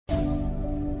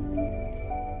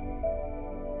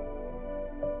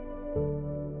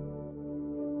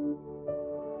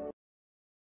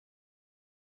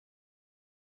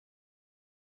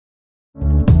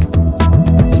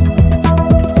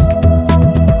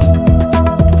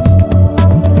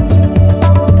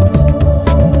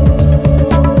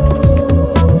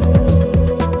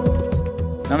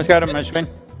Namaskaram, Ashwin.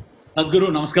 Sadhguru,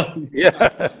 namaskar.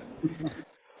 Yeah.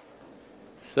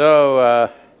 So,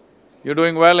 you're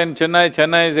doing well in Chennai.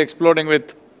 Chennai is exploding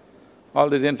with all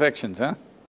these infections, huh?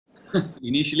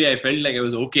 Initially, I felt like I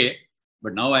was okay,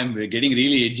 but now I'm getting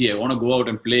really edgy. I want to go out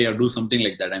and play or do something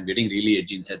like that. I'm getting really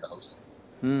edgy inside the house.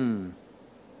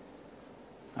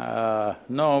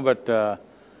 No, but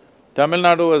Tamil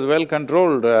Nadu was well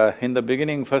controlled in the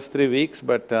beginning, first 3 weeks,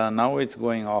 but now it's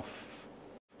going off.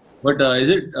 But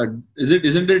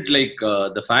isn't it like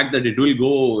the fact that it will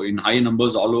go in high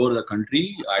numbers all over the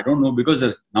country? I don't know, because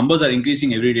the numbers are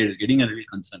increasing every day. It's getting a little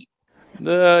concerning.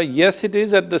 Yes, it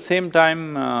is. At the same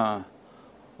time,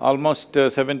 almost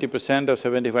 70% or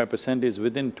 75% is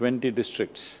within 20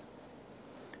 districts.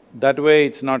 That way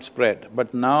it's not spread.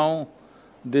 But now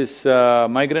this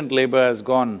migrant labor has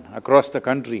gone across the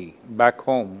country, back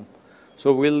home.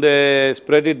 So will they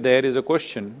spread it there is a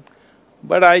question.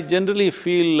 But I generally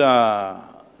feel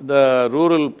the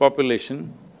rural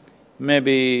population may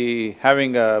be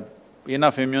having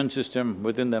enough immune system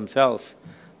within themselves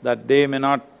that they may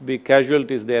not be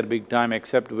casualties there big time,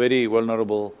 except very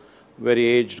vulnerable, very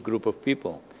aged group of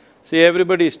people. See,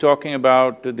 everybody is talking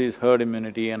about this herd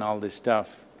immunity and all this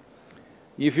stuff.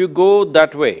 If you go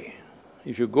that way,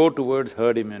 if you go towards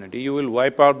herd immunity, you will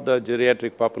wipe out the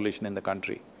geriatric population in the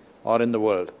country or in the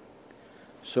world.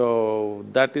 So,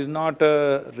 that is not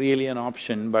really an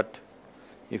option, but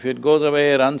if it goes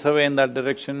away, runs away in that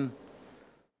direction…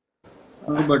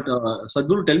 But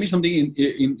Sadhguru, tell me something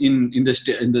in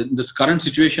this current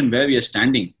situation where we are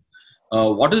standing.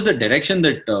 What is the direction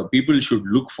that people should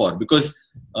look for? Because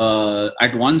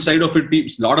at one side of it, a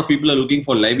lot of people are looking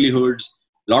for livelihoods.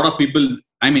 A lot of people,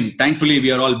 I mean, thankfully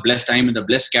we are all blessed. I'm in the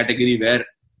blessed category where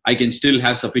I can still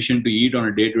have sufficient to eat on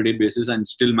a day-to-day basis and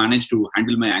still manage to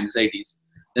handle my anxieties.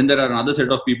 Then there are another set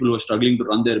of people who are struggling to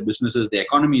run their businesses. The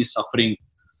economy is suffering.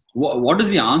 What is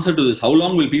the answer to this? How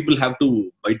long will people have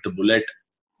to bite the bullet?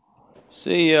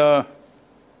 See,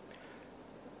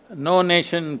 no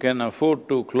nation can afford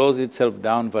to close itself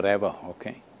down forever,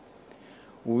 okay?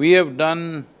 We have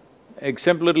done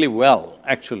exemplarily well,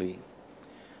 actually.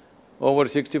 Over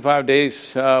 65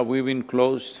 days, we've been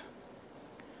closed.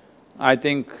 I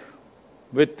think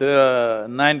with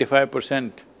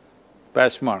 95%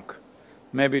 pass mark,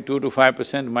 maybe 2 to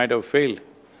 5% might have failed,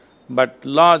 but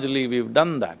largely we've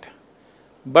done that.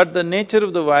 But the nature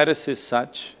of the virus is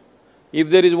such, if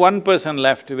there is one person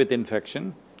left with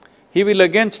infection, he will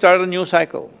again start a new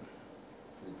cycle.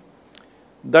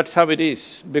 That's how it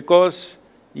is, because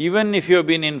even if you have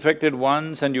been infected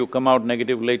once and you come out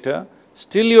negative later,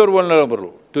 still you're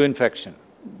vulnerable to infection.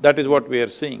 That is what we are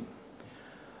seeing.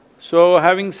 So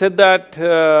having said that,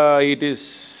 it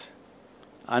is…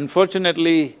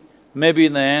 unfortunately, maybe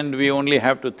in the end we only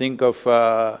have to think of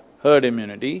herd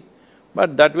immunity,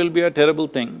 but that will be a terrible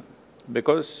thing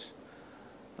because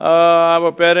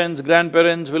our parents,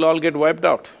 grandparents will all get wiped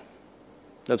out.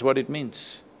 That's what it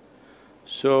means.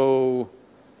 So,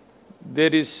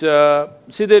 there is…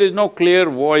 see, there is no clear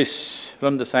voice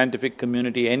from the scientific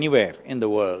community anywhere in the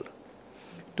world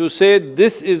to say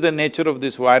this is the nature of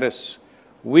this virus,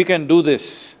 we can do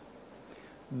this.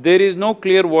 There is no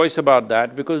clear voice about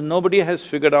that because nobody has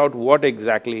figured out what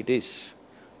exactly it is.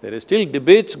 There is still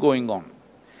debates going on.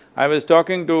 I was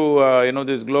talking to,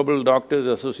 this Global Doctors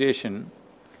Association,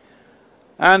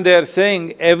 and they are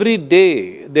saying every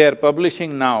day they are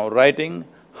publishing now, writing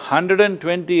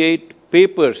 128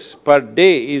 papers per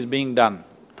day is being done,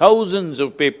 thousands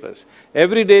of papers.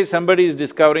 Every day somebody is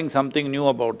discovering something new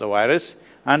about the virus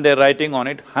and they're writing on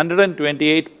it,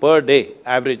 128 per day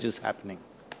average is happening.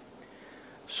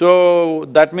 So,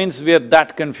 that means we are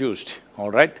that confused,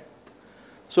 all right?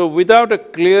 So, without a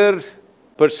clear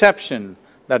perception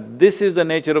that this is the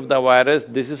nature of the virus,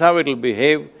 this is how it'll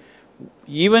behave,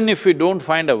 even if we don't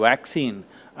find a vaccine,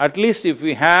 at least if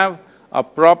we have a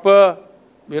proper,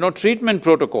 treatment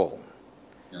protocol,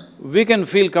 we can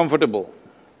feel comfortable.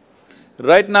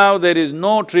 Right now, there is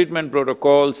no treatment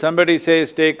protocol. Somebody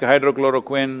says take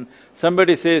hydrochloroquine,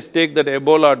 somebody says take that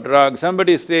Ebola drug,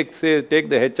 somebody says take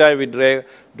the HIV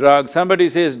drug, somebody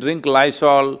says drink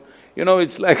Lysol.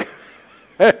 It's like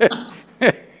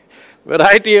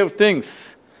variety of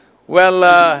things.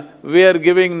 Well, we are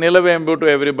giving Nilavembu to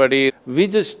everybody. We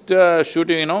just we're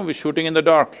shooting in the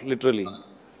dark, literally.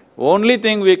 Only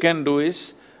thing we can do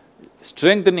is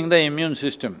strengthening the immune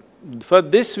system. For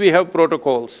this we have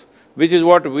protocols, which is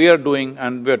what we are doing,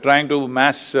 and we are trying to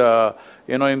mass,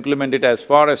 implement it as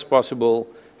far as possible.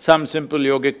 Some simple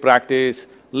yogic practice,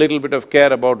 little bit of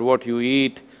care about what you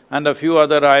eat, and a few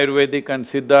other Ayurvedic and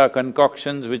Siddha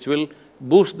concoctions which will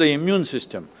boost the immune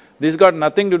system. This got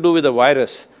nothing to do with the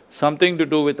virus. something to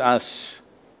do with us.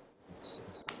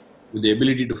 With the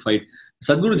ability to fight.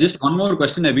 Sadhguru, just one more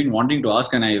question I've been wanting to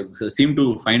ask, and I seem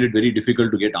to find it very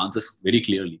difficult to get answers very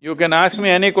clearly. You can ask me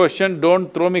any question,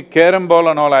 don't throw me carom ball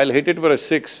and all, I'll hit it for a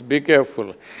 6, be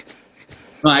careful.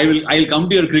 No, I'll come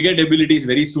to your cricket abilities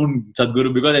very soon,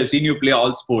 Sadhguru, because I've seen you play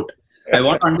all sport. I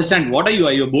want to understand, what are you?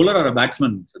 Are you a bowler or a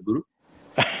batsman, Sadhguru?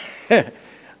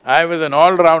 I was an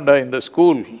all-rounder in the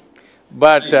school,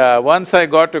 but once I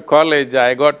got to college,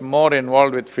 I got more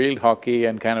involved with field hockey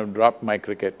and kind of dropped my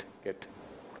cricket.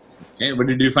 Okay, but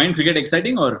did you find cricket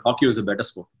exciting or hockey was a better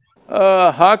sport?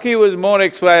 Hockey was more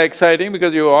exciting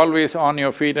because you were always on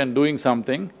your feet and doing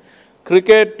something.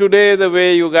 Cricket today, the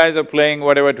way you guys are playing,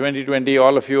 whatever 2020,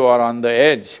 all of you are on the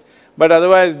edge. But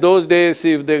otherwise, those days,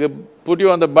 if they put you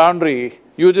on the boundary,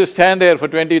 you just stand there for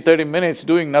 20–30 minutes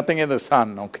doing nothing in the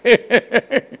sun,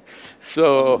 okay?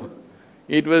 So,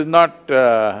 it was not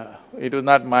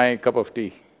my cup of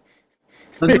tea.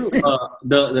 Sadhguru,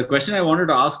 the question I wanted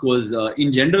to ask was,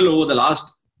 in general, over the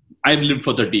last… I've lived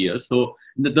for 30 years, so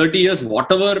in the 30 years,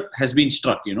 whatever has been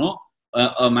struck,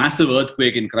 a massive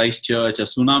earthquake in Christchurch, a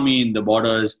tsunami in the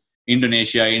borders,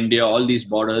 Indonesia, India, all these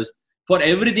borders, for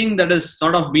everything that has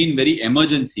sort of been very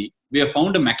emergency, we have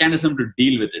found a mechanism to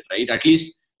deal with it, right? At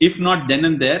least, if not then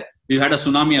and there, we've had a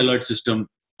tsunami alert system,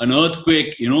 an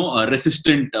earthquake, a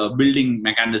resistant building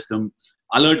mechanism,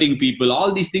 alerting people.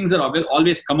 All these things are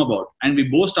always come about, and we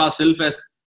boast ourselves as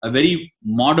a very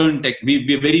modern tech.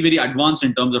 We're very, very advanced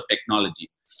in terms of technology.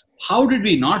 How did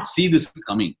we not see this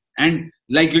coming? And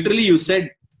like literally you said,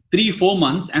 3–4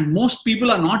 months, and most people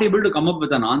are not able to come up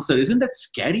with an answer. Isn't that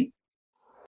scary?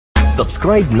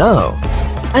 Subscribe now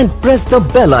and press the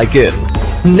bell icon.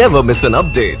 Never miss an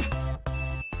update.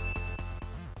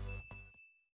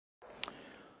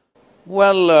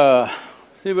 Well,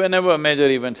 see, whenever major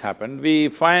events happen, we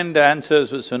find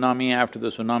answers with tsunami after the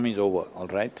tsunami is over, all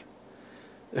right?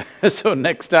 So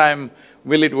next time,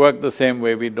 will it work the same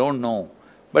way? We don't know.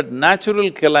 But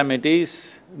natural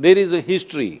calamities, there is a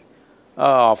history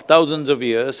of thousands of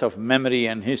years of memory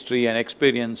and history and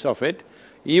experience of it.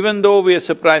 Even though we are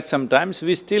surprised sometimes,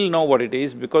 we still know what it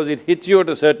is because it hits you at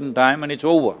a certain time and it's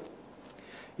over.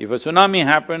 If a tsunami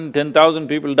happened, 10,000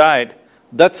 people died,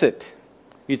 that's it.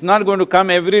 It's not going to come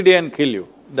every day and kill you,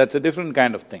 that's a different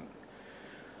kind of thing.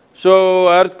 So,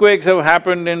 earthquakes have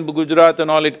happened in Gujarat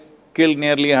and all, it killed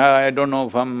nearly, I don't know,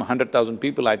 from 100,000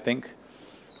 people, I think.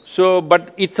 So,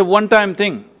 but it's a one-time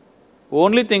thing.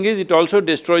 Only thing is, it also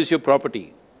destroys your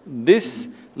property. This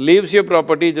leaves your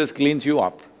property, just cleans you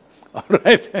up, all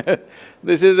right?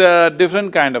 This is a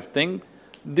different kind of thing.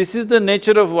 This is the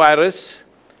nature of virus.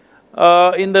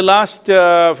 In the last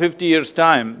 50 years'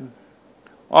 time,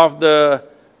 of the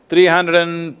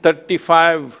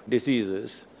 335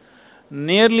 diseases,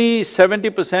 nearly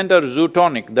 70% are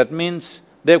zootonic. That means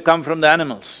they've come from the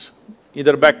animals,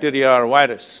 either bacteria or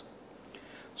virus.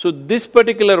 So this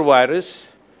particular virus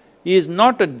is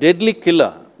not a deadly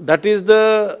killer. That is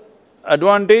the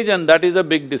advantage and that is a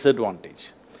big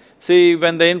disadvantage. See,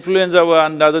 when the influenza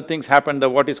and other things happened,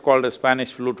 what is called the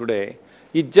Spanish flu today,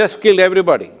 it just killed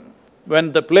everybody.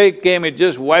 When the plague came, it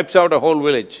just wipes out a whole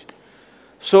village.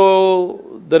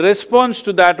 So, the response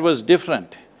to that was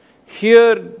different.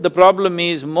 Here, the problem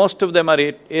is most of them are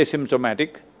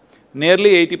asymptomatic.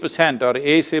 Nearly 80% are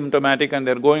asymptomatic and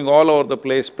they're going all over the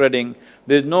place spreading.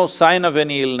 There's no sign of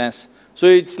any illness. So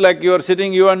it's like you're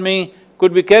sitting, you and me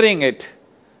could be carrying it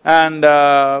and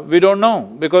we don't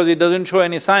know because it doesn't show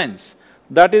any signs.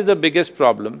 That is the biggest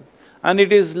problem, and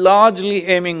it is largely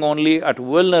aiming only at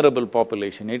vulnerable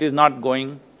population. It is not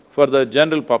going for the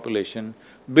general population.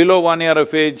 Below 1 year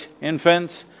of age,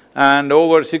 infants, and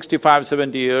over 65,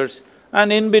 70 years,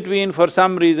 and in between for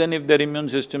some reason if their immune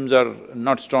systems are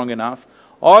not strong enough,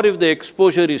 or if the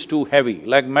exposure is too heavy,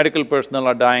 like medical personnel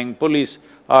are dying, police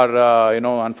are,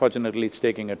 unfortunately it's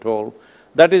taking a toll,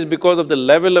 that is because of the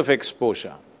level of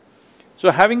exposure. So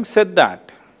having said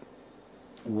that,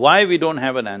 why we don't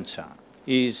have an answer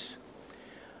is,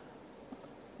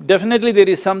 definitely there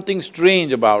is something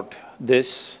strange about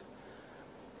this,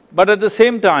 but at the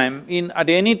same time, at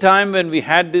any time when we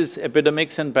had these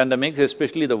epidemics and pandemics,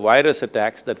 especially the virus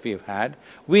attacks that we've had,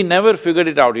 we never figured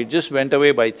it out, it just went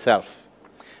away by itself.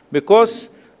 Because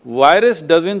virus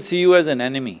doesn't see you as an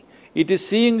enemy, it is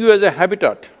seeing you as a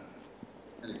habitat.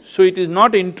 So it is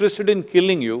not interested in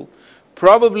killing you.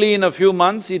 Probably in a few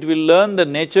months, it will learn the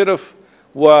nature of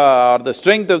or the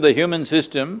strength of the human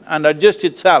system and adjust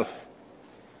itself.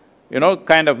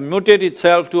 Kind of mutate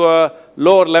itself to a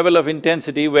lower level of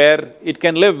intensity where it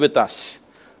can live with us.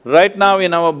 Right now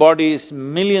in our bodies,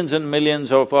 millions and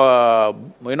millions of,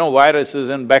 viruses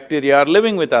and bacteria are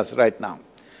living with us right now.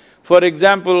 For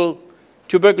example,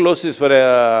 tuberculosis for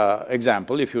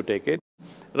example, if you take it,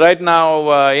 right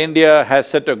now India has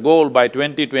set a goal by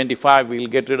 2025 we'll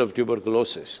get rid of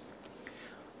tuberculosis.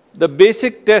 The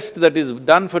basic test that is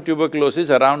done for tuberculosis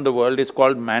around the world is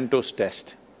called Mantoux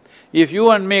test. If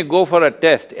you and me go for a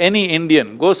test, any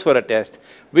Indian goes for a test,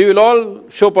 we will all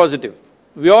show positive.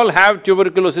 We all have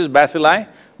tuberculosis bacilli,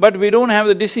 but we don't have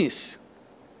the disease.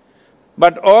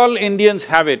 But all Indians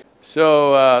have it.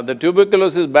 So, the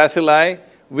tuberculosis bacilli,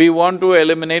 we want to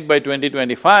eliminate by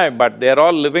 2025, but they're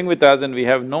all living with us and we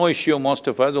have no issue, most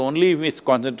of us. Only if its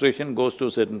concentration goes to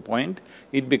a certain point,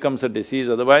 it becomes a disease.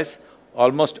 Otherwise,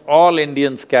 almost all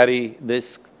Indians carry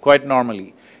this quite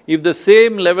normally. If the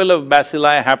same level of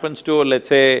bacilli happens to, let's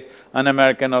say, an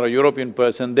American or a European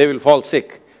person, they will fall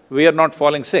sick. We are not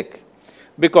falling sick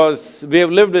because we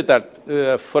have lived with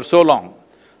that for so long.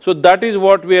 So that is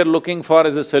what we are looking for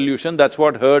as a solution, that's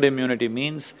what herd immunity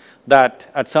means,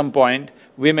 that at some point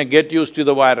we may get used to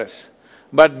the virus.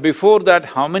 But before that,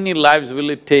 how many lives will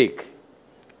it take?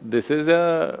 This is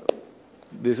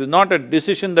not a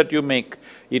decision that you make,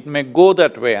 it may go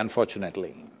that way,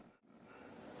 unfortunately.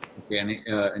 Okay,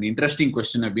 an interesting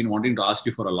question I've been wanting to ask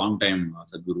you for a long time,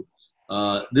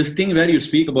 Sadhguru. This thing where you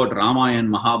speak about Ramayana,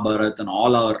 Mahabharata and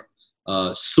all our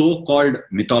so-called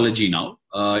mythology now,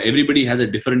 everybody has a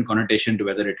different connotation to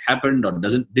whether it happened or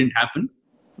didn't happen.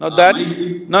 No,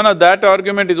 that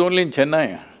argument is only in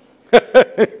Chennai.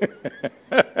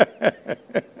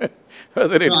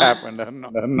 Whether it happened or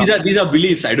not. These are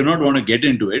beliefs, I do not want to get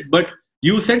into it, but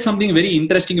you said something very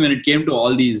interesting when it came to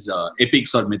all these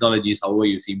epics or mythologies, however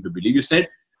you seem to believe. You said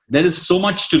there is so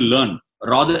much to learn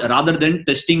rather than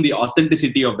testing the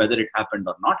authenticity of whether it happened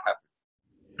or not happened.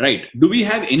 Right. Do we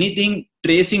have anything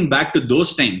tracing back to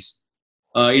those times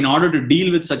in order to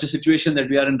deal with such a situation that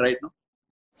we are in right now?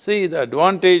 See, the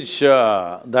advantage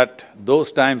that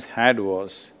those times had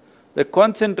was the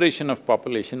concentration of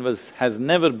population has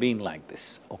never been like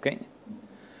this, okay?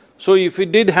 So if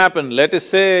it did happen, let us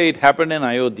say it happened in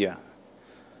Ayodhya,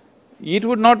 it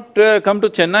would not come to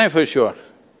Chennai for sure.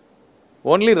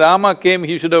 Only Rama came,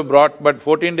 he should have brought, but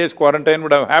 14 days quarantine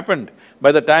would have happened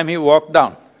by the time he walked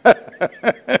down.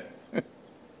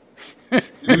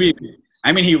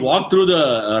 I mean, he walked through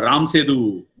the Ram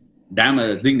Setu dam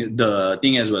the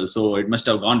thing as well, so it must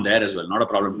have gone there as well, not a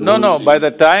problem. No, by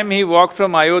the time he walked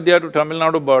from Ayodhya to Tamil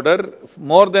Nadu border,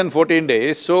 more than 14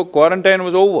 days, so quarantine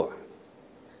was over.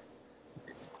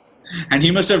 And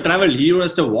he must have traveled, he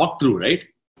must have walked through, right?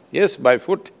 Yes, by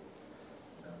foot.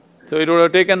 So it would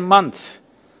have taken months,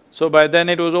 so by then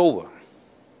it was over.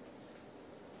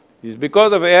 It's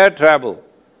because of air travel.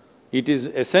 It is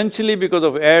essentially because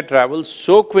of air travel,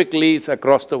 so quickly it's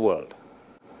across the world.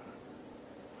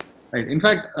 Right. In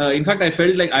fact, I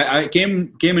felt like I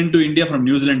came into India from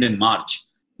New Zealand in March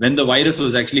when the virus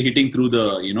was actually hitting through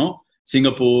the,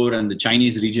 Singapore and the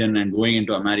Chinese region and going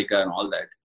into America and all that.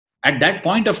 At that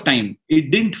point of time,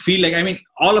 it didn't feel like, I mean,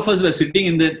 all of us were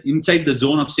sitting inside the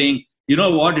zone of saying, you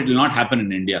know what, it will not happen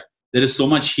in India. There is so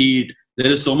much heat, there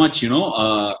is so much,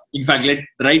 in fact,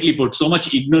 rightly put, so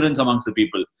much ignorance amongst the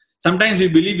people. Sometimes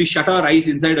we shut our eyes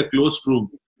inside a closed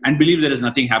room and believe there is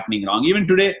nothing happening wrong. Even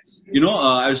today,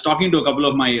 I was talking to a couple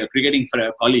of my cricketing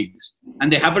colleagues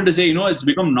and they happened to say, it's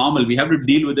become normal. We have to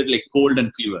deal with it like cold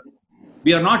and fever.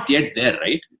 We are not yet there,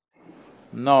 right?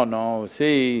 No.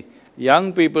 See,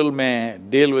 young people may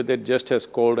deal with it just as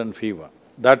cold and fever.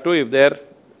 That too if they're,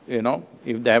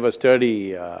 if they have a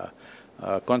sturdy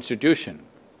constitution.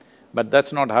 But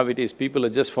that's not how it is. People are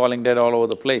just falling dead all over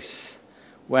the place.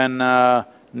 When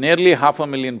nearly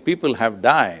 500,000 people have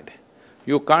died,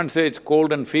 you can't say it's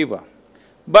cold and fever.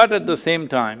 But at the same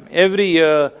time, every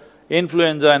year,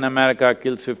 influenza in America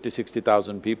kills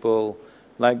 50,000–60,000 people,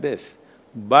 like this.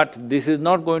 But this is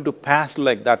not going to pass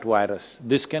like that virus.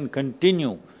 This can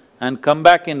continue and come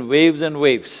back in waves and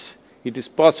waves. It is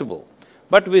possible,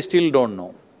 but we still don't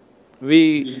know.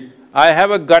 I have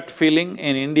a gut feeling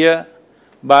in India,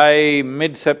 by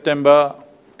mid-September,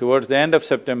 towards the end of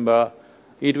September,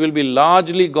 it will be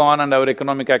largely gone and our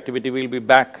economic activity will be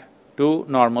back to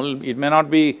normal. It may not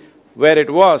be where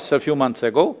it was a few months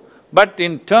ago, but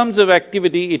in terms of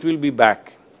activity, it will be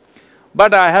back.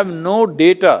 But I have no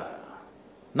data,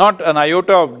 not an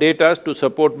iota of data to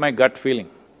support my gut feeling.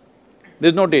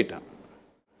 There's no data.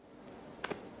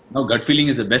 Now, gut feeling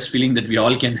is the best feeling that we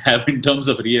all can have in terms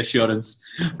of reassurance.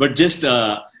 But just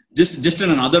on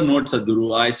another note,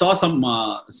 Sadhguru, I saw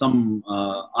some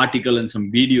article and some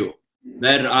video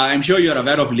where I'm sure you're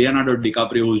aware of Leonardo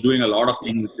DiCaprio, who's doing a lot of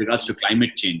things with regards to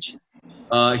climate change.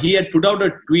 He had put out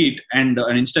a tweet and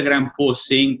an Instagram post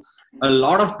saying a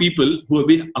lot of people who have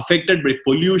been affected by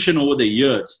pollution over the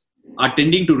years are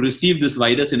tending to receive this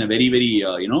virus in a very, very,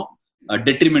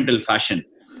 detrimental fashion.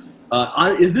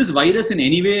 Is this virus in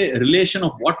any way relation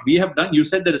of what we have done? You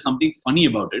said there is something funny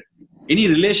about it. Any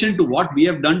relation to what we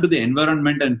have done to the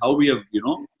environment and how we have,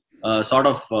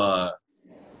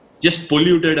 just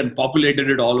polluted and populated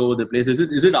it all over the place?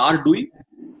 Is it our doing?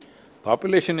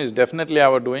 Population is definitely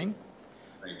our doing.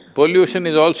 Pollution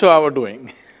is also our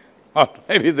doing. All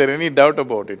right, is there any doubt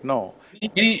about it? No.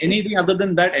 Anything other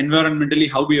than that,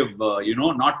 environmentally, how we have,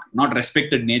 not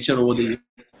respected nature over the years?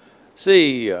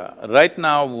 See, right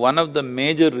now, one of the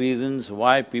major reasons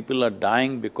why people are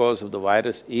dying because of the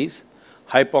virus is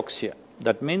hypoxia.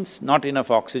 That means not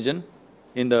enough oxygen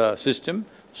in the system,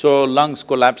 so lungs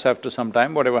collapse after some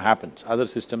time, whatever happens, other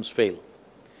systems fail.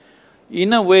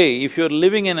 In a way, if you're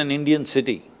living in an Indian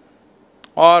city,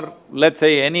 or let's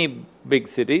say any big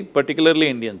city, particularly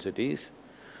Indian cities,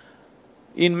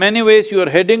 in many ways you are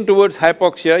heading towards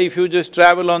hypoxia if you just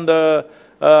travel on the,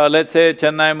 let's say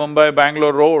Chennai, Mumbai,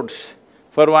 Bangalore roads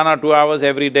for 1 or 2 hours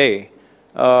every day,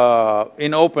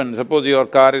 in open, suppose your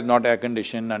car is not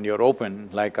air-conditioned and you're open,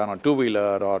 like on a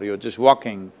two-wheeler or you're just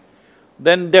walking,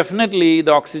 then definitely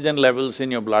the oxygen levels in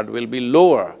your blood will be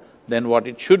lower than what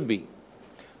it should be.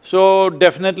 So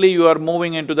definitely you are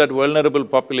moving into that vulnerable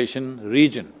population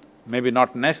region. Maybe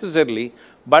not necessarily,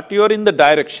 but you're in the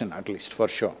direction at least, for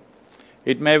sure.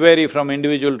 It may vary from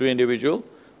individual to individual,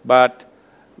 but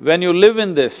when you live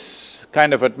in this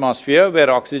kind of atmosphere where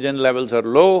oxygen levels are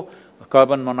low,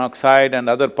 carbon monoxide and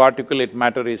other particulate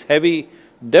matter is heavy,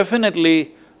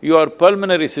 definitely your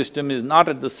pulmonary system is not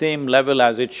at the same level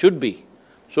as it should be.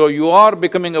 So you are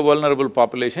becoming a vulnerable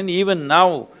population. Even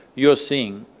now you're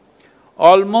seeing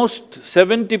almost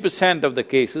 70% of the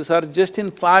cases are just in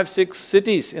 5-6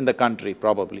 cities in the country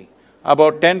probably,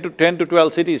 about 10 to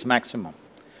 12 cities maximum.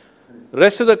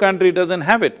 Rest of the country doesn't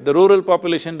have it, the rural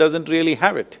population doesn't really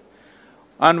have it.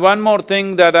 And one more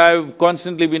thing that I've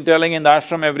constantly been telling in the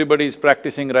ashram, everybody is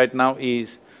practicing right now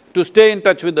is to stay in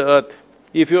touch with the earth.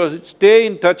 If you stay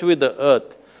in touch with the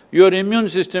earth, your immune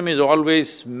system is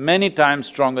always many times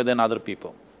stronger than other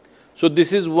people. So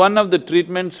this is one of the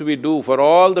treatments we do for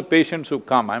all the patients who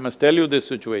come. I must tell you this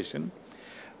situation.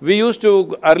 We used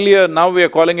to… earlier, now we are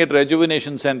calling it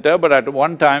Rejuvenation Center, but at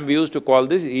one time we used to call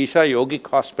this Isha Yogic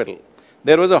Hospital.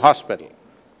 There was a hospital.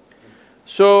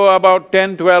 So about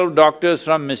 10-12 doctors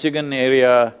from Michigan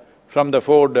area, from the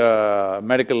Ford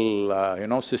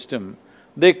medical system,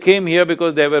 they came here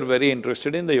because they were very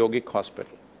interested in the yogic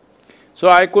hospital. So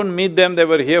I couldn't meet them, they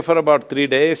were here for about 3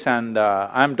 days and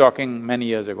I'm talking many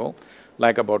years ago,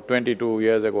 like about 22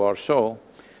 years ago or so.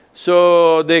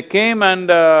 So they came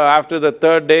and after the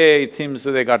third day, it seems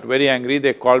they got very angry.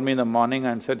 They called me in the morning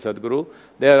and said, Sadhguru,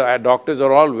 their doctors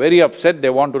are all very upset, they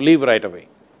want to leave right away.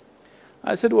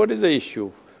 I said, what is the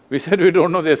issue? We said, we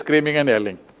don't know, they're screaming and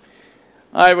yelling.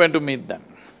 I went to meet them.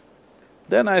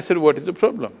 Then I said, what is the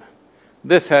problem?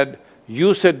 They said,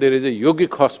 you said there is a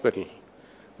yogic hospital.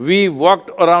 We walked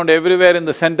around everywhere in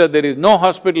the center, there is no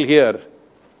hospital here.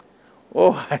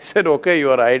 Oh, I said, okay,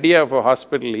 your idea of a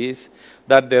hospital is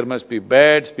that there must be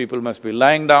beds, people must be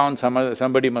lying down,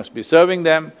 somebody must be serving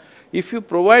them. If you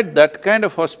provide that kind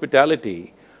of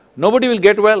hospitality, nobody will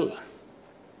get well.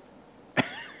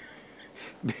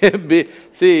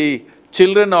 See,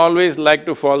 children always like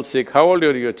to fall sick. How old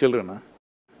are your children, huh?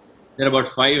 They're about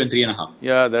 5 and 3.5.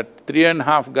 Yeah, that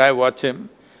 3.5 guy, watch him,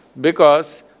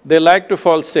 because they like to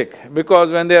fall sick.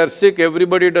 Because when they are sick,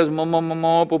 everybody does mo,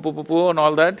 poo, poo, poo, poo and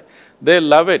all that. They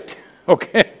love it,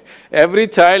 okay? Every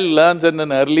child learns at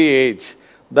an early age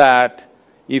that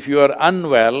if you are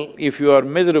unwell, if you are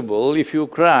miserable, if you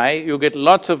cry, you get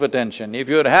lots of attention. If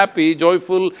you're happy,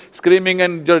 joyful, screaming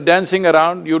and you're dancing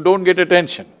around, you don't get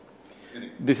attention.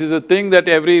 This is a thing that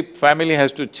every family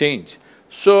has to change.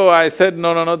 So I said,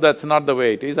 no, that's not the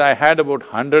way it is. I had about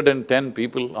 110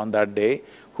 people on that day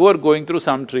who are going through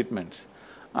some treatments.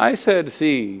 I said,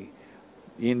 see,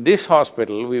 in this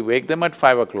hospital, we wake them at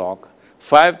 5 o'clock,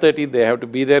 5:30 they have to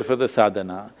be there for the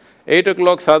sadhana, 8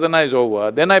 o'clock sadhana is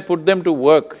over, then I put them to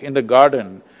work in the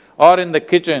garden or in the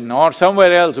kitchen or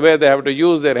somewhere else where they have to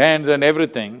use their hands and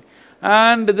everything,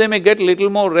 and they may get little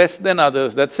more rest than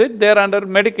others, that's it, they're under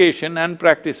medication and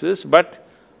practices, but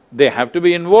they have to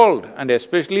be involved, and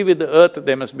especially with the earth,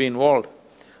 they must be involved.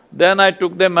 Then I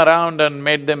took them around and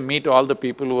made them meet all the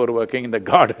people who were working in the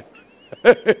garden.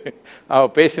 Our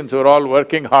patients were all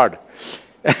working hard.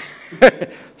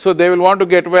 So they will want to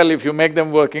get well if you make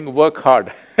them work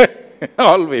hard,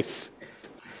 always.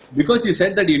 Because you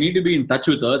said that you need to be in touch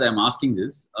with earth, I'm asking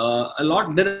this.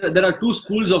 There are two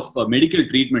schools of medical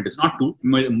treatment, it's not two,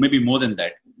 maybe more than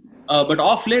that. But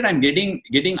off late I'm getting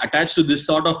attached to this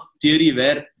sort of theory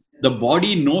where the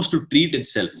body knows to treat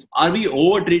itself. Are we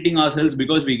over-treating ourselves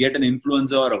because we get an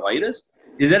influenza or a virus?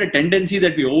 Is there a tendency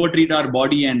that we over-treat our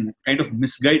body and kind of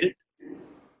misguide it?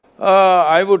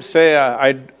 I would say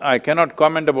I cannot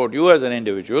comment about you as an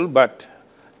individual, but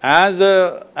as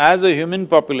a human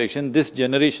population, this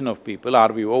generation of people,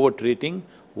 are we over-treating?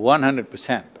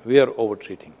 100%, we are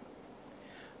over-treating.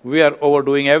 We are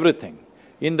overdoing everything.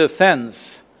 In the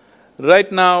sense,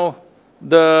 right now,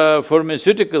 the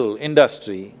pharmaceutical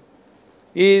industry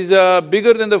is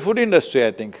bigger than the food industry,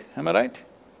 I think. Am I right?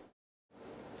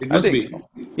 It must be.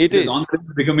 It is. On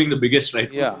becoming the biggest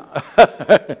right now.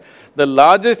 Yeah. The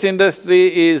largest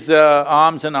industry is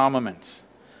arms and armaments.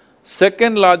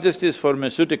 Second largest is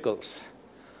pharmaceuticals.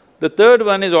 The third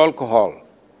one is alcohol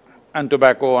and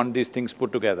tobacco and these things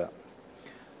put together.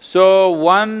 So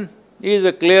one is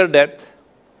a clear death,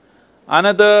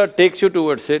 another takes you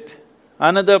towards it,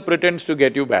 another pretends to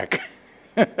get you back.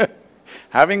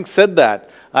 Having said that,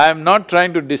 I am not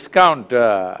trying to discount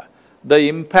the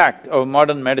impact of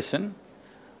modern medicine.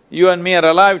 You and me are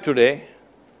alive today,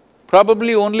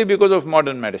 probably only because of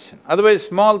modern medicine. Otherwise,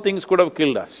 small things could have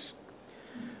killed us.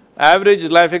 Average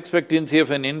life expectancy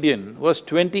of an Indian was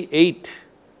 28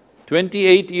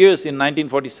 years in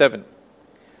 1947.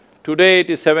 Today it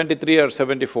is 73 or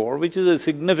 74, which is a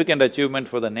significant achievement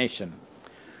for the nation.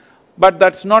 But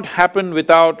that's not happened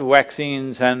without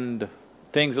vaccines and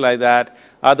things like that.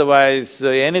 Otherwise,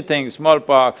 anything,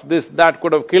 smallpox, this, that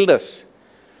could have killed us.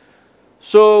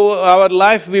 So, our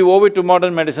life, we owe it to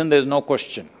modern medicine, there's no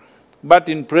question. But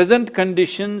in present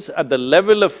conditions, at the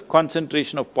level of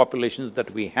concentration of populations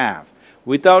that we have,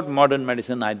 without modern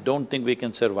medicine, I don't think we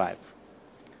can survive.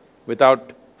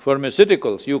 Without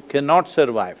pharmaceuticals, you cannot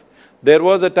survive. There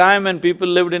was a time when people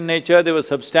lived in nature, there was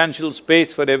substantial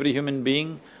space for every human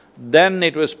being, then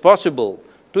it was possible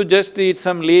to just eat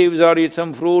some leaves or eat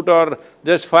some fruit or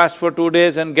just fast for 2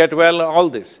 days and get well, all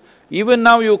this. Even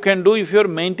now you can do if you're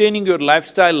maintaining your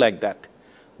lifestyle like that.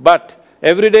 But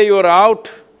every day you're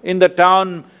out in the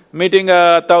town, meeting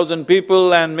 1,000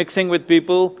 people and mixing with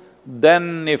people,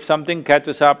 then if something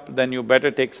catches up, then you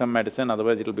better take some medicine,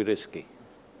 otherwise it'll be risky.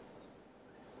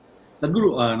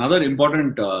 Sadhguru, another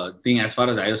important thing as far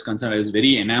as I was concerned, I was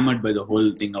very enamored by the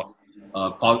whole thing of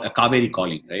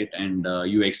cauvery-calling, right? And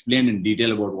you explained in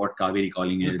detail about what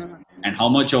cauvery-calling is and how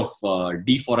much of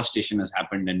deforestation has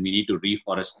happened, and we need to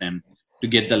reforest them to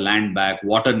get the land back.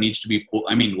 Water needs to be…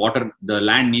 the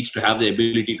land needs to have the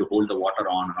ability to hold the water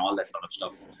on and all that sort of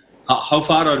stuff. How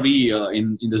far are we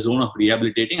in the zone of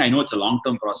rehabilitating? I know it's a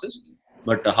long-term process,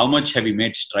 but how much have we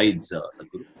made strides,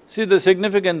 Sadhguru? See, the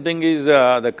significant thing is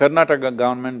the Karnataka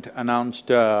government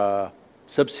announced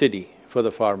subsidy for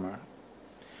the farmer.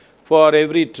 For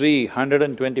every tree,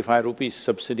 125 rupees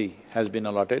subsidy has been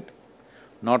allotted.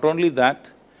 Not only that,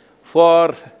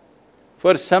 for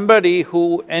somebody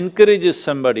who encourages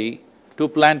somebody to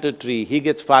plant a tree, he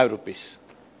gets 5 rupees.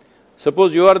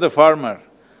 Suppose you are the farmer,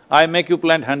 I make you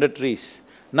plant 100 trees,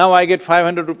 now I get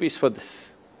 500 rupees for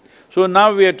this. So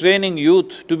now we are training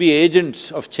youth to be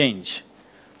agents of change.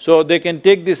 So they can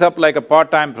take this up like a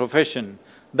part-time profession,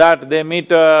 that they meet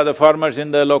the farmers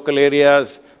in the local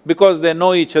areas, because they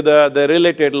know each other, they're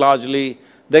related largely,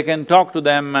 they can talk to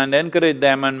them and encourage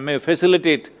them and may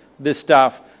facilitate this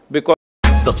stuff because…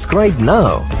 Subscribe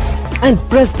now and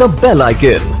press the bell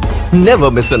icon. Never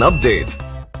miss an update.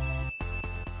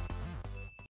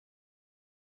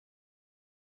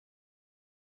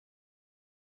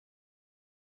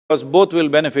 Because both will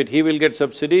benefit, he will get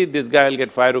subsidy, this guy will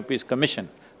get 5 rupees commission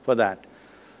for that.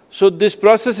 So this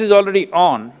process is already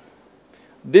on.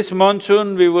 This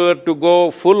monsoon we were to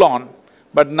go full on,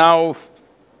 but now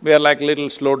we are like little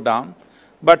slowed down.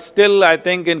 But still, I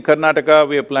think in Karnataka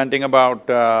we are planting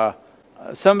about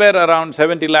somewhere around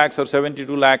 70 lakhs or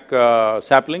 72 lakh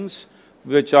saplings,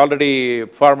 which already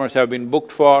farmers have been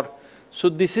booked for. So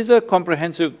this is a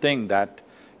comprehensive thing, that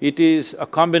it is a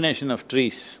combination of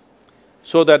trees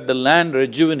so that the land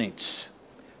rejuvenates.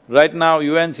 Right now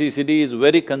UNCCD is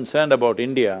very concerned about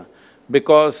India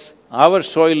because our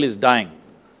soil is dying.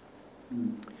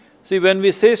 See, when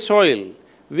we say soil,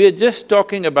 we are just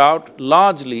talking about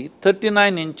largely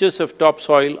 39 inches of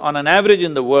topsoil. On an average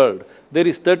in the world, there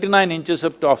is 39 inches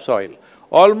of topsoil.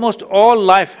 Almost all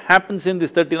life happens in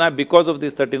this 39 because of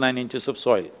this 39 inches of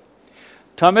soil.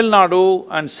 Tamil Nadu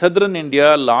and southern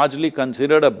India are largely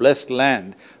considered a blessed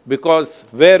land because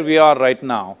where we are right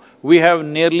now, we have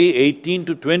nearly 18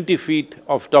 to 20 feet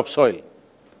of topsoil,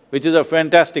 which is a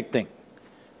fantastic thing.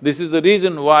 This is the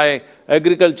reason why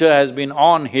agriculture has been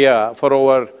on here for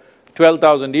over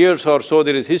 12,000 years or so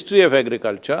there is history of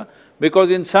agriculture, because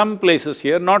in some places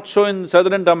here, not so in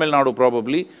southern Tamil Nadu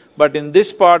probably, but in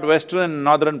this part, western and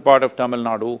northern part of Tamil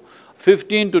Nadu,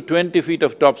 15 to 20 feet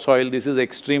of topsoil, this is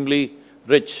extremely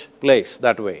rich place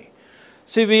that way.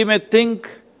 See, we may think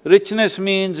richness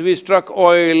means we struck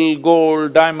oil,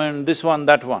 gold, diamond, this one,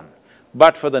 that one.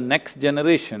 But for the next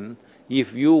generation,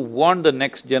 if you want the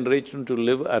next generation to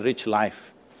live a rich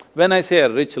life, when I say a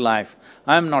rich life,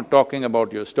 I'm not talking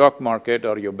about your stock market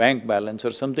or your bank balance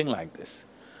or something like this.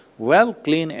 Well,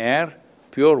 clean air,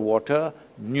 pure water,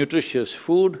 nutritious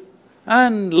food,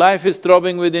 and life is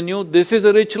throbbing within you, this is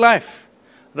a rich life.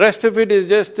 Rest of it is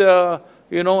just,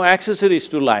 accessories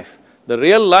to life. The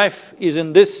real life is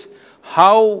in this,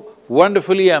 how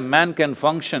wonderfully a man can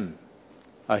function,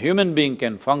 a human being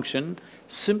can function,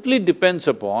 simply depends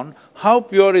upon how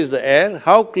pure is the air,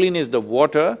 how clean is the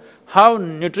water, how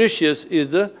nutritious is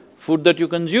the food that you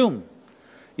consume.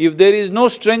 If there is no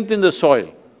strength in the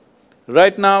soil,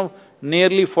 right now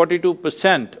nearly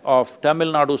 42% of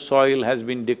Tamil Nadu soil has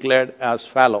been declared as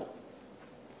fallow.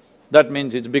 That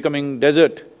means it's becoming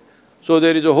desert. So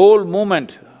there is a whole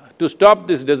movement to stop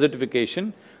this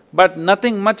desertification, but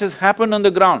nothing much has happened on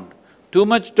the ground. Too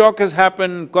much talk has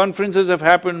happened, conferences have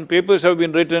happened, papers have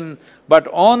been written, but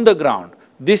on the ground,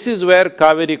 this is where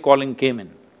cauvery-calling came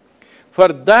in. For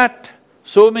that,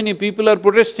 so many people are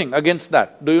protesting against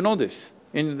that. Do you know this?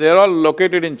 They're all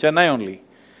located in Chennai only.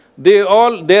 They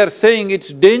are saying it's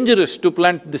dangerous to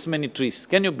plant this many trees.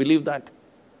 Can you believe that?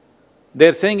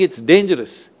 They're saying it's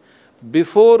dangerous.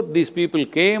 Before these people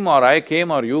came or I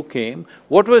came or you came,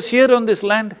 what was here on this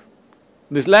land?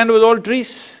 This land was all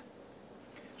trees.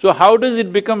 So how does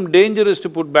it become dangerous to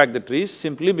put back the trees?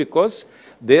 Simply because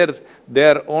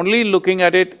they're only looking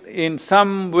at it in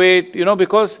some way,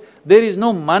 because there is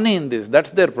no money in this, that's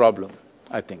their problem,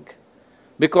 I think.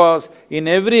 Because in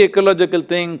every ecological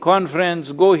thing,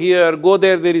 conference, go here, go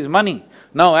there, there is money.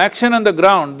 Now action on the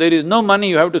ground, there is no money,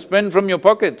 you have to spend from your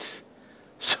pockets.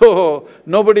 So,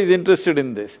 nobody is interested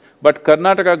in this. But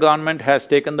Karnataka government has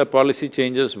taken the policy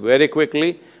changes very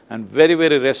quickly and very,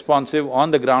 very responsive.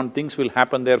 On the ground, things will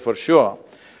happen there for sure.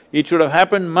 It should have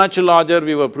happened much larger.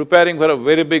 We were preparing for a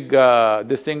very big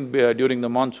during the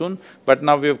monsoon, but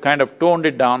now we've kind of toned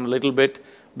it down a little bit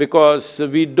because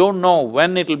we don't know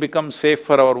when it'll become safe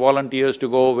for our volunteers to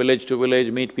go village to village,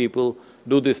 meet people,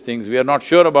 do these things. We are not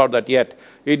sure about that yet.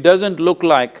 It doesn't look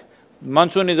like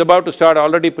monsoon is about to start,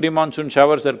 already pre-monsoon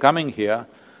showers are coming here.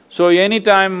 So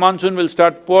anytime monsoon will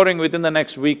start pouring within the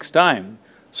next week's time.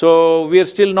 So we are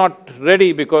still not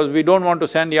ready because we don't want to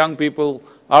send young people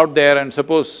out there and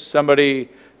suppose somebody,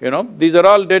 these are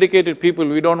all dedicated people,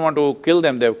 we don't want to kill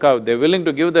them, they're willing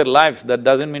to give their lives, that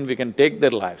doesn't mean we can take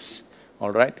their lives,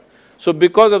 all right? So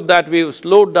because of that, we've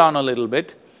slowed down a little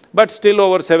bit, but still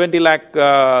over 70 lakh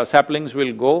saplings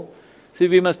will go. See,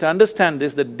 we must understand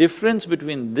this, the difference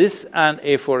between this and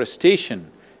afforestation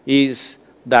is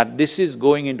that this is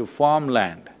going into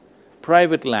farmland,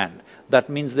 private land. That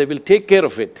means they will take care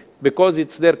of it because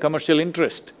it's their commercial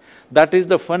interest. That is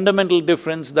the fundamental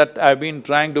difference that I've been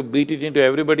trying to beat it into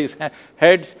everybody's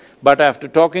heads, but after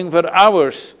talking for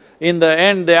hours, in the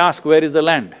end they ask, where is the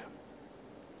land?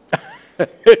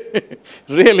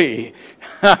 Really,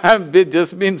 I've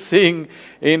just been seeing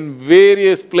in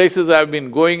various places I've been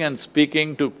going and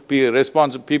speaking to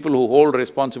people who hold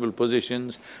responsible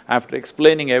positions. After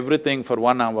explaining everything for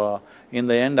 1 hour, in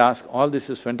the end ask, all this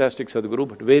is fantastic, Sadhguru,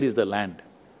 but where is the land?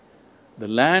 The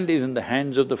land is in the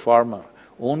hands of the farmer.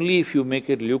 Only if you make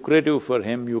it lucrative for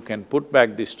him, you can put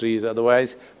back these trees,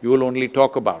 otherwise you will only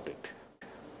talk about it.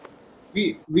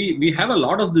 We have a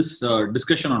lot of this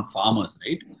discussion on farmers,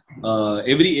 right?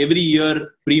 Every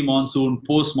year, pre-monsoon,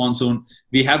 post-monsoon,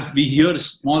 we hear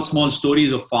small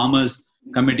stories of farmers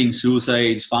committing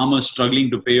suicides, farmers struggling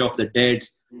to pay off the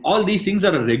debts. All these things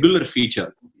are a regular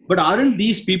feature. But aren't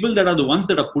these people that are the ones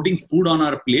that are putting food on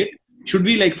our plate? Should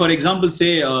we, like, for example,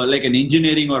 say like an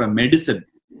engineering or a medicine,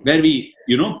 where we,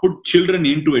 put children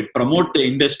into it, promote the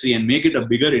industry and make it a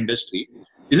bigger industry?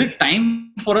 Is it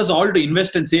time for us all to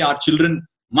invest and say our children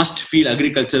must feel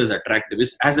agriculture is attractive?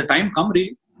 Has the time come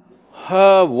really?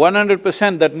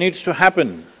 100% that needs to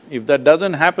happen. If that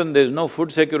doesn't happen, there's no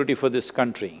food security for this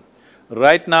country.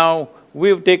 Right now,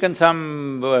 we've taken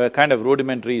some kind of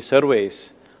rudimentary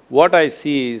surveys. What I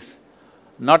see is,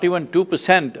 not even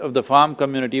 2% of the farm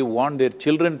community want their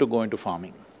children to go into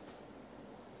farming.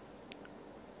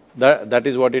 That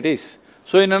is what it is.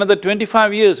 So in another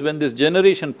 25 years, when this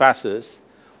generation passes,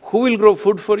 who will grow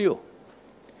food for you?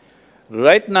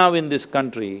 Right now in this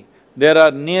country, there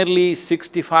are nearly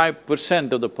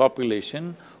 65% of the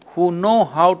population who know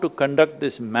how to conduct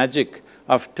this magic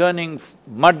of turning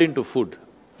mud into food.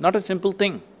 Not a simple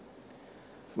thing.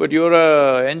 But you're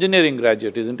a engineering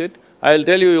graduate, isn't it? I'll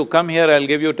tell you, you come here, I'll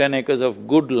give you 10 acres of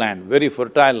good land, very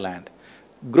fertile land.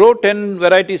 Grow 10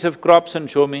 varieties of crops and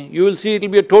show me, you will see it'll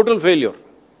be a total failure.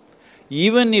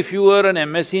 Even if you are an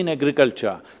MSc in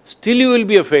agriculture, still you will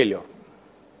be a failure,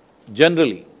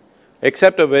 generally,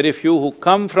 except a very few who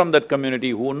come from that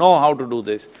community, who know how to do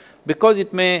this. Because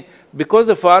because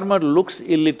the farmer looks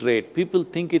illiterate, people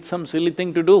think it's some silly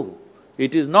thing to do.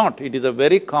 It is not, it is a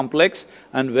very complex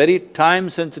and very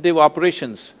time-sensitive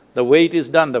operations, the way it is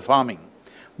done, the farming.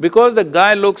 Because the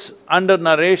guy looks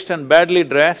undernourished and badly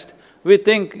dressed, we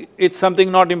think it's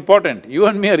something not important. You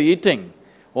and me are eating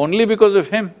only because of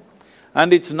him.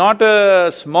 And it's not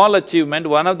a small achievement,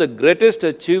 one of the greatest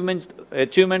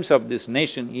achievements of this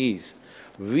nation is,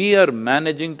 we are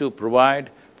managing to provide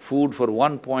food for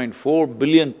 1.4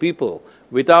 billion people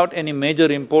without any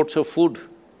major imports of food.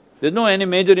 There's no any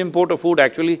major import of food,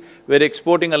 actually, we're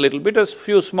exporting a little bit, a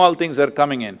few small things are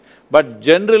coming in. But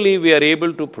generally, we are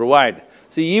able to provide.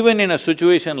 See, even in a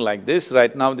situation like this,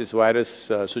 right now this virus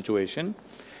situation,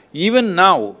 even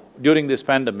now, during this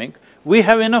pandemic, we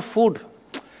have enough food.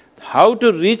 How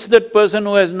to reach that person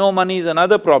who has no money is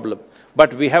another problem,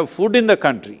 but we have food in the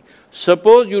country.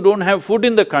 Suppose you don't have food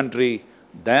in the country,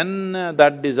 then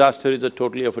that disaster is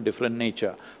totally of a different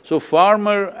nature. So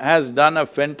farmer has done a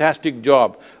fantastic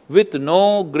job with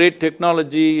no great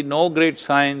technology, no great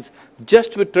science,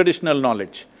 just with traditional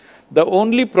knowledge. The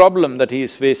only problem that he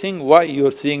is facing, why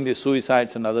you're seeing these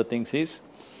suicides and other things is,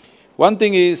 one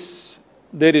thing is,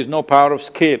 there is no power of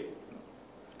scale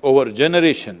over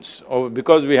generations,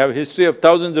 because we have history of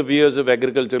thousands of years of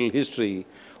agricultural history,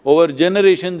 over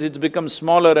generations it's become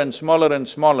smaller and smaller and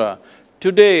smaller.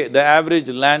 Today, the average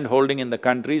land holding in the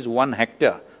country is 1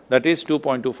 hectare, that is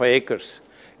 2.25 acres.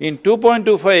 In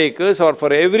 2.25 acres, or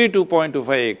for every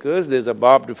 2.25 acres, there's a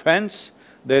barbed fence,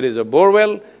 there is a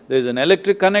borewell, there's an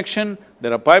electric connection,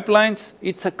 there are pipelines,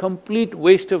 it's a complete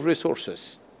waste of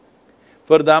resources.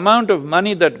 For the amount of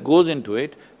money that goes into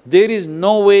it, there is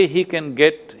no way he can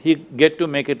get to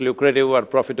make it lucrative or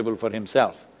profitable for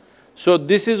himself. So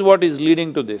this is what is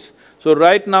leading to this. So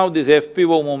right now this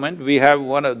FPO movement, we have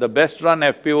one of the best run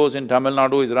FPOs in Tamil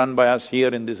Nadu is run by us here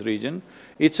in this region.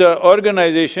 It's an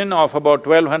organization of about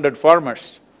 1,200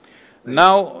 farmers.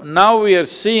 Now we are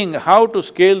seeing how to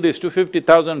scale this to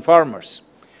 50,000 farmers.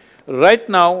 Right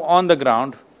now on the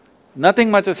ground,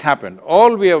 nothing much has happened.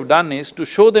 All we have done is to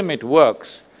show them it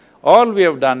works. All we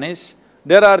have done is,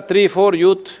 there are 3-4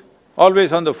 youth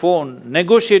always on the phone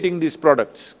negotiating these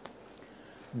products.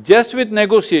 Just with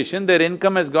negotiation, their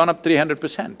income has gone up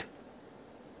 300%.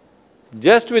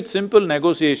 Just with simple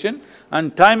negotiation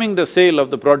and timing the sale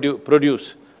of the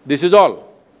produce, this is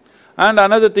all. And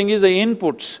another thing is the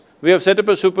inputs. We have set up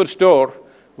a superstore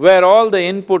where all the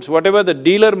inputs, whatever the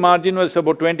dealer margin was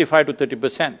about 25 to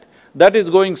 30%, that is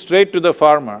going straight to the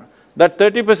farmer. That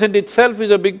 30% itself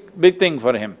is a big thing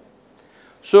for him.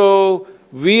 So,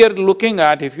 we are looking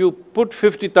at, if you put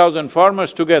 50,000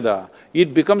 farmers together,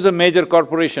 it becomes a major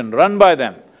corporation run by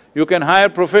them. You can hire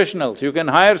professionals, you can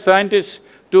hire scientists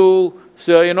to,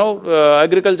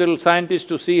 agricultural scientists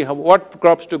to see what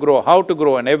crops to grow, how to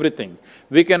grow and everything.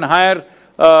 We can hire,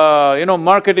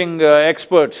 marketing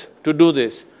experts to do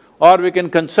this, or we can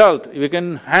consult, we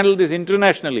can handle this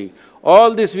internationally.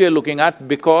 All this we are looking at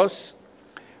because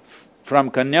from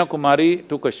Kanyakumari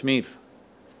to Kashmir,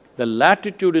 the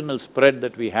latitudinal spread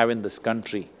that we have in this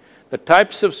country, the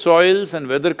types of soils and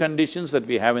weather conditions that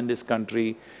we have in this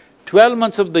country, 12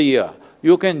 months of the year,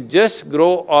 you can just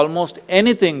grow almost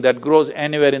anything that grows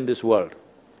anywhere in this world.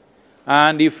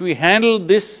 And if we handle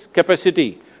this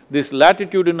capacity, this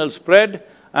latitudinal spread,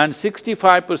 and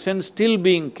 65% still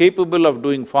being capable of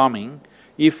doing farming,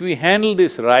 if we handle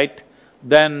this right,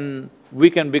 then we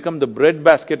can become the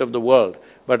breadbasket of the world.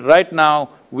 But right now,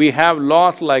 we have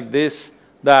laws like this,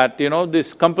 that,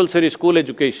 this compulsory school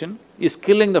education is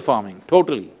killing the farming,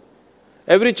 totally.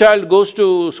 Every child goes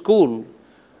to school,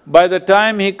 by the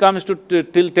time he comes to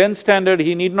till 10th standard,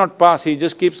 he need not pass, he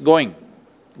just keeps going.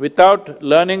 Without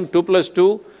learning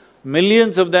 2+2,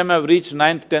 millions of them have reached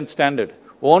 9th, 10th standard.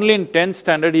 Only in 10th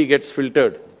standard he gets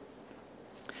filtered.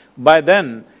 By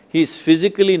then, he is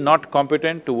physically not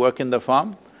competent to work in the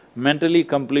farm, mentally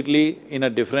completely in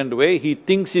a different way, he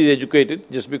thinks he's educated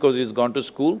just because he's gone to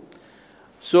school.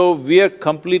 So, we are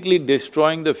completely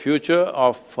destroying the future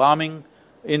of farming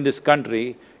in this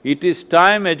country. It is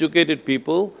time educated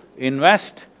people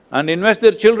invest and invest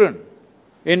their children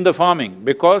in the farming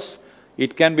because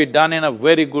it can be done in a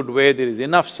very good way, there is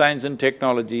enough science and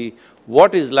technology.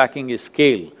 What is lacking is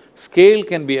scale. scale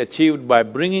can be achieved by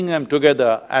bringing them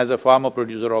together as a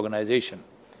farmer-producer organization.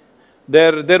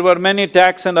 There were many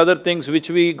tax and other things which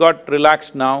we got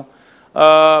relaxed now.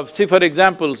 See, for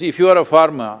example, if you are a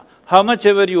farmer, how much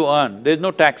ever you earn, there's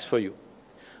no tax for you.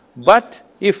 But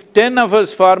if 10 of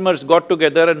us farmers got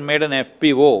together and made an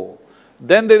FPO,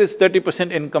 then there is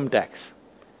 30% income tax.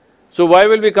 So why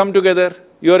will we come together?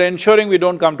 You are ensuring we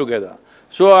don't come together.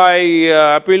 So I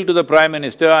appealed to the Prime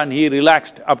Minister and he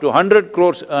relaxed up to 100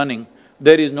 crores earning,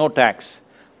 there is no tax.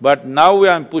 But now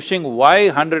I'm pushing why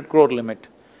 100 crore limit?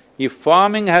 If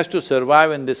farming has to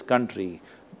survive in this country,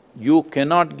 you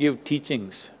cannot give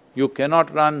teachings, you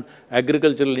cannot run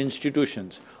agricultural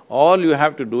institutions. All you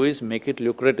have to do is make it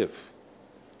lucrative.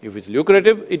 If it's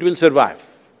lucrative, it will survive.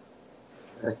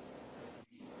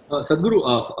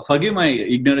 Sadhguru, forgive my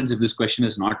ignorance if this question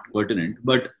is not pertinent,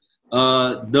 but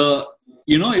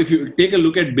if you take a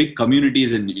look at big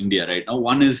communities in India right now,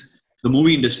 one is the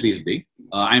movie industry is big.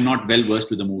 I'm not well versed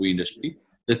with the movie industry.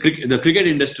 The cricket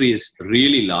industry is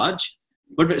really large.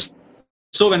 But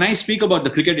so when I speak about the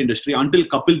cricket industry, until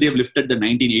Kapil Dev lifted the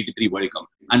 1983 World Cup,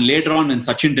 and later on when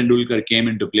Sachin Tendulkar came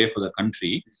into play for the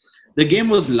country, the game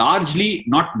was largely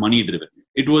not money driven.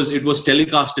 It was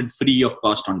telecasted free of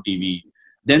cost on TV.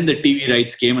 Then the TV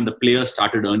rights came and the players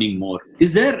started earning more.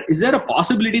 Is there a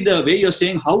possibility, the way you're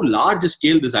saying how large a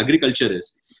scale this agriculture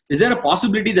is there a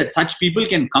possibility that such people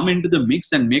can come into the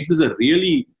mix and make this a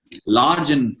really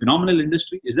large and phenomenal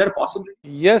industry? Is there a possibility?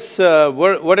 Yes,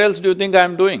 what else do you think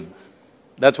I'm doing?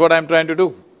 That's what I'm trying to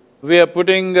do. We are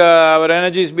putting our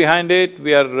energies behind it,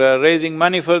 we are raising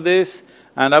money for this,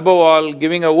 and above all,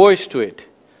 giving a voice to it.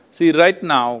 See, right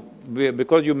now,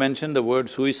 because you mentioned the word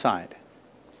suicide,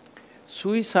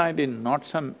 suicide in not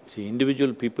some… See,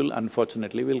 individual people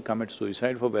unfortunately will commit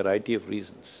suicide for a variety of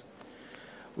reasons.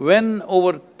 When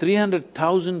over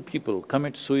 300,000 people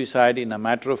commit suicide in a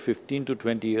matter of 15 to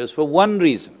 20 years for one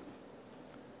reason,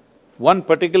 one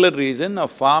particular reason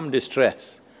of farm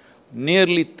distress,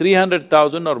 nearly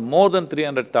 300,000 or more than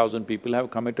 300,000 people have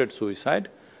committed suicide,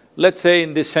 let's say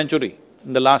in this century,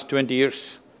 in the last 20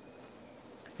 years.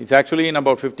 It's actually in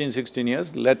about 15, 16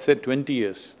 years, let's say 20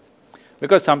 years.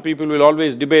 Because some people will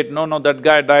always debate, no, that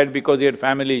guy died because he had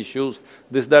family issues,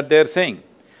 this, that they're saying.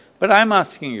 But I'm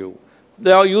asking you,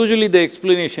 usually the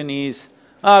explanation is,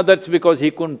 that's because he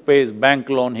couldn't pay his bank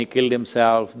loan, he killed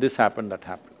himself, this happened, that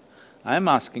happened. I'm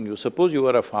asking you, suppose you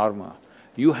are a farmer,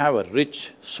 you have a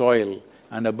rich soil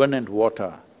and abundant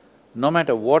water, no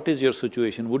matter what is your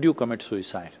situation, would you commit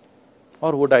suicide?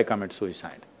 Or would I commit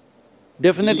suicide?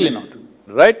 Definitely not.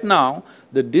 Right now,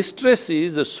 the distress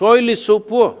is the soil is so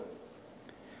poor.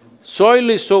 Soil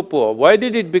is so poor. Why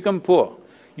did it become poor?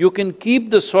 You can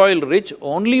keep the soil rich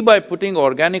only by putting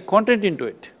organic content into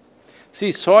it.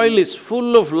 See, soil is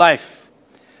full of life.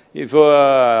 If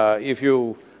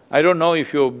you… I don't know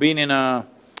if you've been in a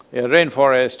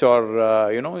rainforest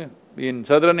or, in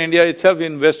southern India itself,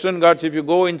 in Western Ghats, if you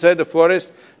go inside the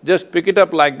forest, just pick it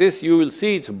up like this, you will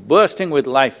see it's bursting with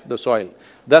life, the soil.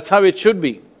 That's how it should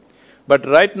be. But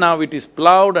right now it is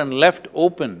plowed and left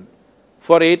open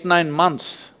for 8–9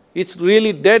 months. It's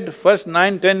really dead. First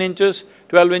 9–10 inches,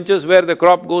 12 inches where the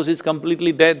crop goes is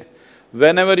completely dead.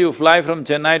 Whenever you fly from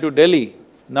Chennai to Delhi,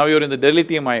 now you're in the Delhi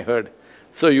team, I heard,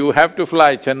 so you have to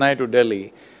fly Chennai to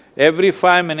Delhi, every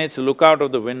 5 minutes look out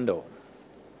of the window.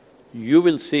 You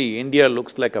will see India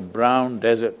looks like a brown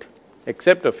desert,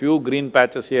 except a few green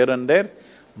patches here and there.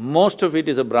 Most of it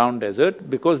is a brown desert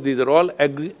because these are all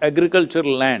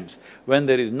agricultural lands. When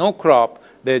there is no crop,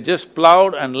 they're just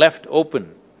plowed and left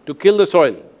open to kill the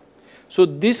soil. So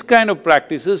this kind of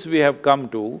practices we have come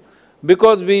to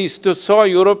because we saw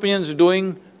Europeans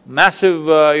doing massive,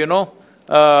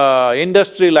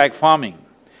 industry like farming.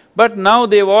 But now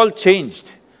they've all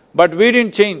changed, but we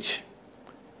didn't change.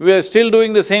 We are still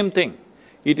doing the same thing.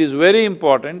 It is very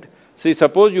important. See,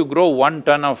 suppose you grow 1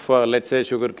 ton of, let's say,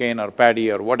 sugarcane or paddy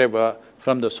or whatever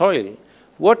from the soil,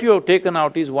 what you have taken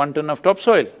out is 1 ton of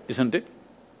topsoil, isn't it?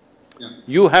 Yeah.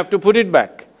 You have to put it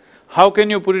back. How can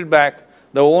you put it back?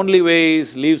 The only way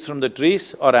is leaves from the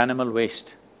trees or animal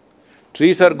waste.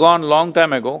 Trees are gone long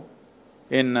time ago.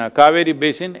 In Cauvery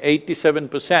basin,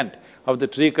 87% of the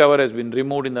tree cover has been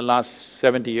removed in the last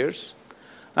 70 years.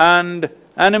 And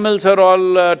animals are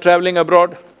all traveling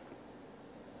abroad.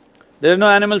 There are no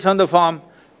animals on the farm.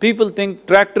 People think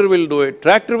tractor will do it,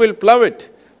 tractor will plow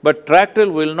it, but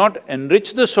tractor will not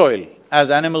enrich the soil as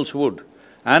animals would.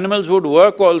 Animals would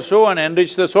work also and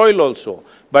enrich the soil also.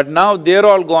 But now they're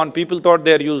all gone, people thought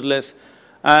they're useless,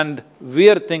 and we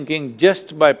are thinking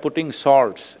just by putting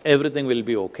salts, everything will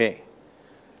be okay.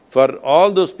 For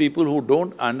all those people who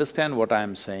don't understand what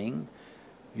I'm saying,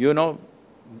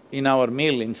 in our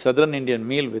meal, in southern Indian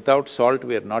meal, without salt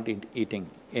we are not eating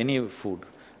any food.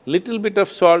 Little bit of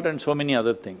salt and so many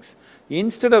other things.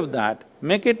 Instead of that,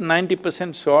 make it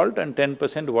 90% salt and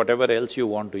 10% whatever else you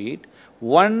want to eat.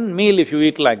 One meal if you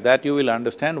eat like that, you will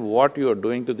understand what you are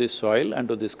doing to this soil and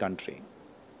to this country.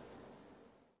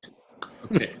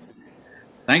 Okay.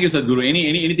 Thank you, Sadhguru.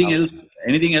 Anything else?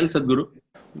 Anything else, Sadhguru?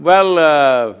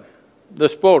 Well, the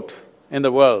sport in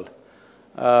the world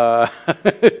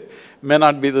may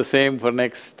not be the same for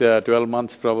next 12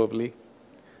 months probably.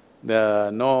 There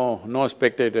are no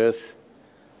spectators,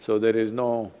 so there is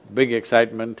no big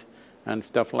excitement and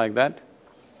stuff like that.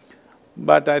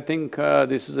 But I think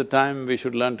this is a time we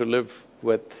should learn to live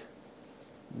with,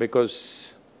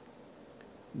 because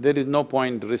there is no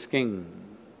point risking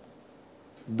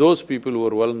those people who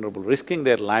are vulnerable. Risking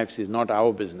their lives is not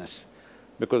our business.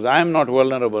 Because I am not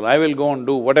vulnerable, I will go and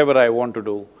do whatever I want to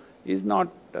do, is not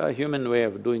a human way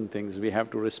of doing things. We have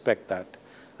to respect that.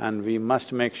 And we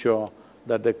must make sure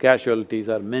that the casualties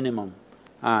are minimum.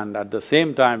 And at the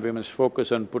same time, we must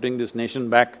focus on putting this nation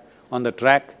back on the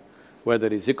track, whether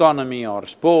it's economy or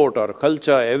sport or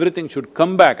culture, everything should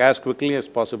come back as quickly as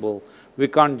possible. We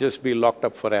can't just be locked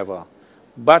up forever,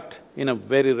 but in a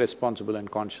very responsible and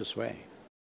conscious way.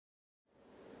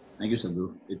 Thank you,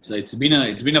 Sadhguru. It's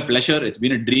been a pleasure, it's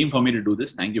been a dream for me to do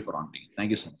this. Thank you for honoring. Thank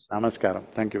you so much. Namaskaram.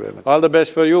 Thank you very much. All the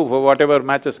best for you for whatever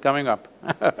match is coming up.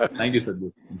 Thank you,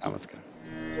 Sadhguru. Namaskaram.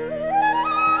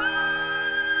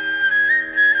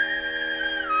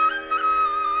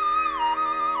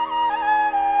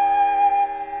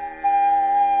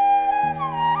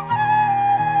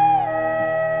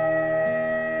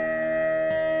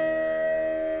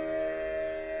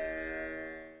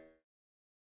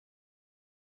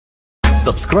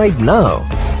 Subscribe now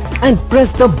and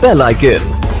press the bell icon.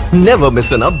 Never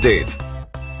miss an update.